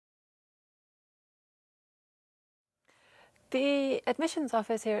The admissions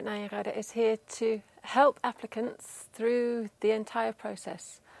office here at Nyenrode is here to help applicants through the entire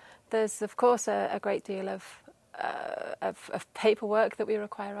process. There's of course a great deal of paperwork that we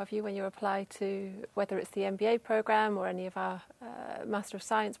require of you when you apply to whether it's the MBA program or any of our Master of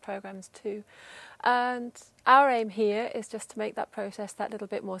Science programs too. And our aim here is just to make that process that little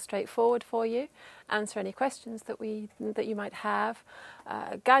bit more straightforward for you, answer any questions that you might have,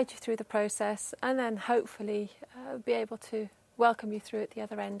 guide you through the process, and then hopefully be able to welcome you through at the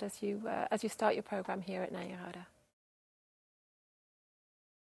other end as you start your program here at Nyenrode.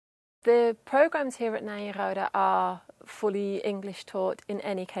 The programs here at Nyenrode are fully English taught in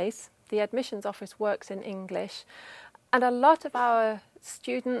any case. The admissions office works in English, and a lot of our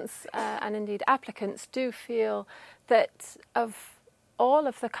students and indeed applicants do feel that of all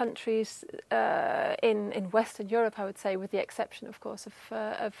of the countries in Western Europe, I would say, with the exception of course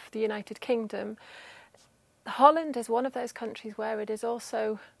of the United Kingdom, Holland is one of those countries where it is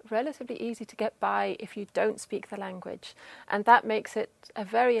also relatively easy to get by if you don't speak the language, and that makes it a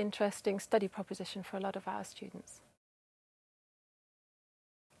very interesting study proposition for a lot of our students.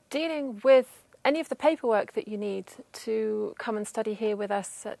 Dealing with any of the paperwork that you need to come and study here with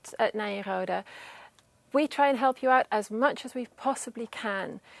us at Nyenrode, we try and help you out as much as we possibly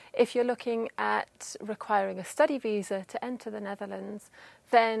can. If you're looking at requiring a study visa to enter the Netherlands,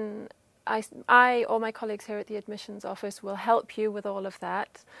 then I or my colleagues here at the admissions office will help you with all of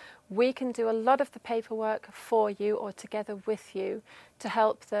that. We can do a lot of the paperwork for you or together with you to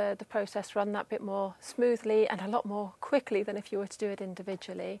help the process run that bit more smoothly and a lot more quickly than if you were to do it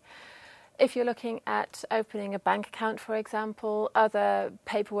individually. If you're looking at opening a bank account, for example, other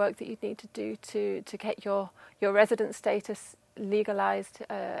paperwork that you'd need to do to get your resident status legalised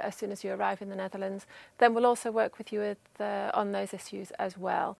as soon as you arrive in the Netherlands, then we'll also work with you on those issues as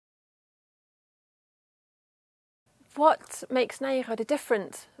well. What makes Nyenrode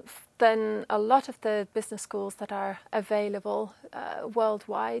different than a lot of the business schools that are available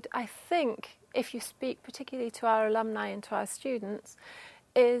worldwide, I think, if you speak particularly to our alumni and to our students,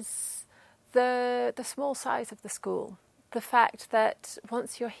 is the small size of the school. The fact that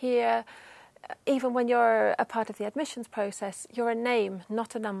once you're here, even when you're a part of the admissions process, you're a name,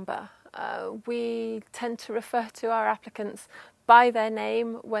 not a number. We tend to refer to our applicants by their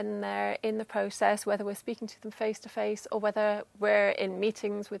name when they're in the process, whether we're speaking to them face to face or whether we're in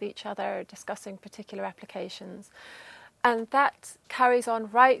meetings with each other discussing particular applications. And that carries on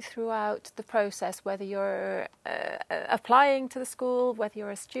right throughout the process, whether you're applying to the school, whether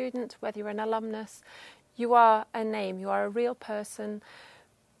you're a student, whether you're an alumnus. You are a name, you are a real person.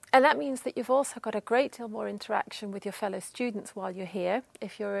 And that means that you've also got a great deal more interaction with your fellow students while you're here.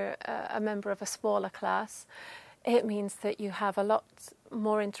 If you're a member of a smaller class, it means that you have a lot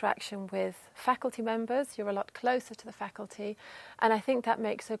more interaction with faculty members, you're a lot closer to the faculty, and I think that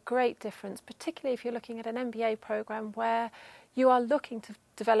makes a great difference, particularly if you're looking at an MBA program where you are looking to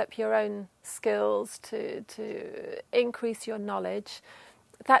develop your own skills, to increase your knowledge.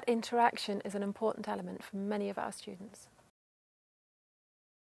 That interaction is an important element for many of our students.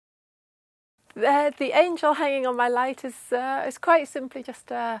 The angel hanging on my light is quite simply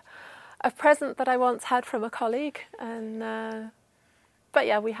just a present that I once had from a colleague, and but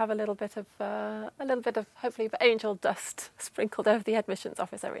yeah, we have a little bit of hopefully angel dust sprinkled over the admissions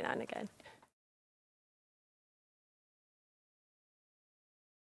office every now and again.